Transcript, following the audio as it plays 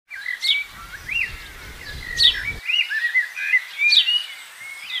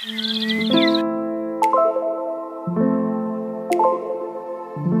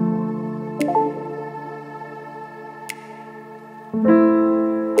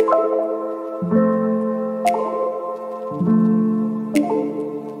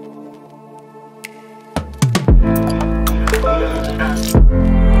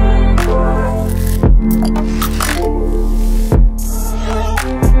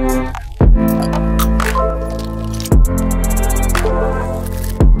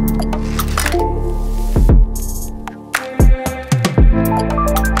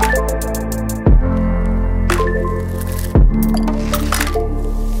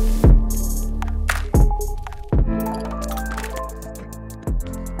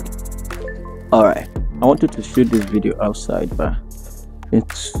Alright, I wanted to shoot this video outside, but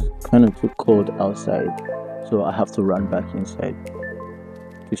it's kind of too cold outside, so I have to run back inside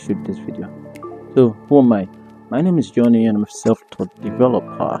to shoot this video. So, who am I? My name is Johnny and I'm a self-taught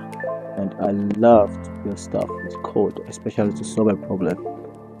developer, and I love to build stuff with code, especially to solve a problem.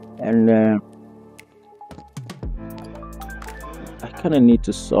 And I kind of need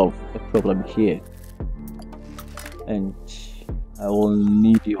to solve a problem here, and I will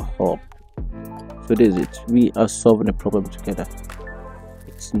need your help. So this is it. We are solving a problem together.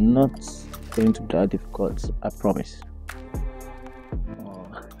 It's not going to be that difficult, I promise.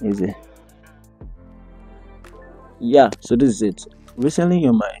 Easy. Yeah, so this is it. Recently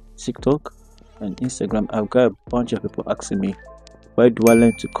on my TikTok and Instagram, I've got a bunch of people asking me, where do I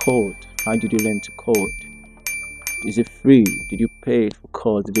learn to code? How did you learn to code? Is it free? Did you pay for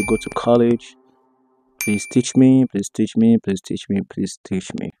code? Did you go to college? Please teach me, please teach me, please teach me, please teach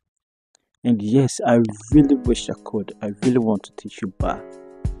me. And yes, I really wish I could. I really want to teach you, but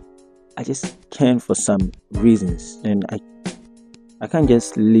I just can't for some reasons, and I can't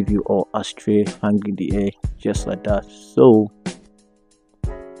just leave you all astray, hanging in the air just like that. So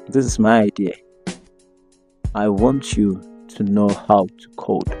this is my idea. I want you to know how to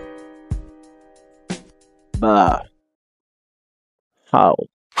code, but how?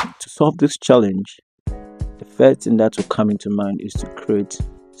 To solve this challenge, the first thing that will come into mind is to create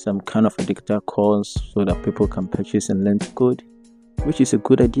some kind of a digital course so that people can purchase and learn to code, which is a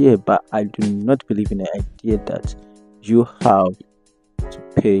good idea, but I do not believe in the idea that you have to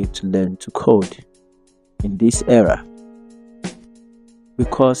pay to learn to code in this era,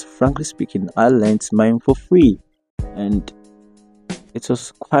 because frankly speaking, I learned mine for free and it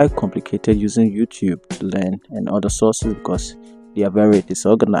was quite complicated using YouTube to learn and other sources because they are very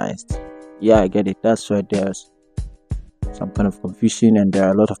disorganized. Yeah, I get it. That's why there's some kind of confusion, and there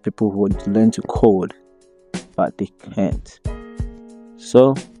are a lot of people who want to learn to code but they can't.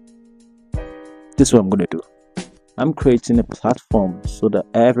 So this is what I'm gonna do. I'm creating a platform so that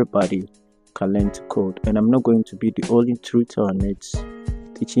everybody can learn to code, and I'm not going to be the only tutor on it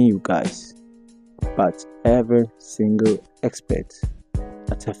teaching you guys, but every single expert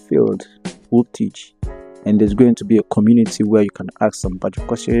at a field will teach. And there's going to be a community where you can ask some bunch of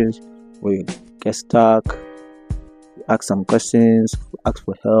questions, where you get stuck, ask some questions, ask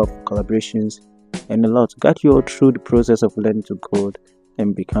for help, collaborations, and a lot to guide you all through the process of learning to code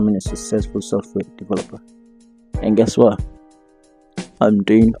and becoming a successful software developer. And guess what? I'm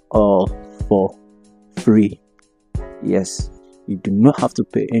doing all for free. Yes, you do not have to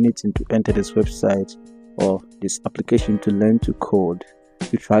pay anything to enter this website or this application to learn to code,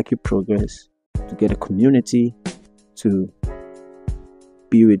 to track your progress, to get a community, to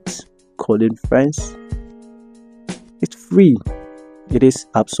be with coding friends. It's free. It is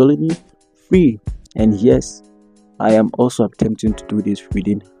absolutely free. And yes, I am also attempting to do this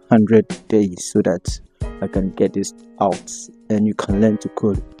within 100 days so that I can get this out and you can learn to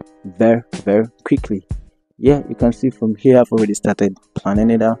code very, very quickly. Yeah, you can see from here I've already started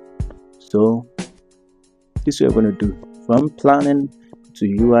planning it out. So this is what we're going to do. From planning to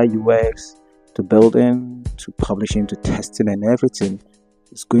UI, UX, to building, to publishing, to testing and everything,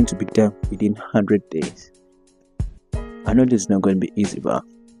 it's going to be done within 100 days. I know this is not going to be easy, but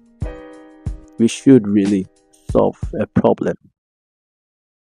we should really solve a problem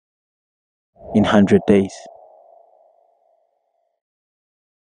in 100 days.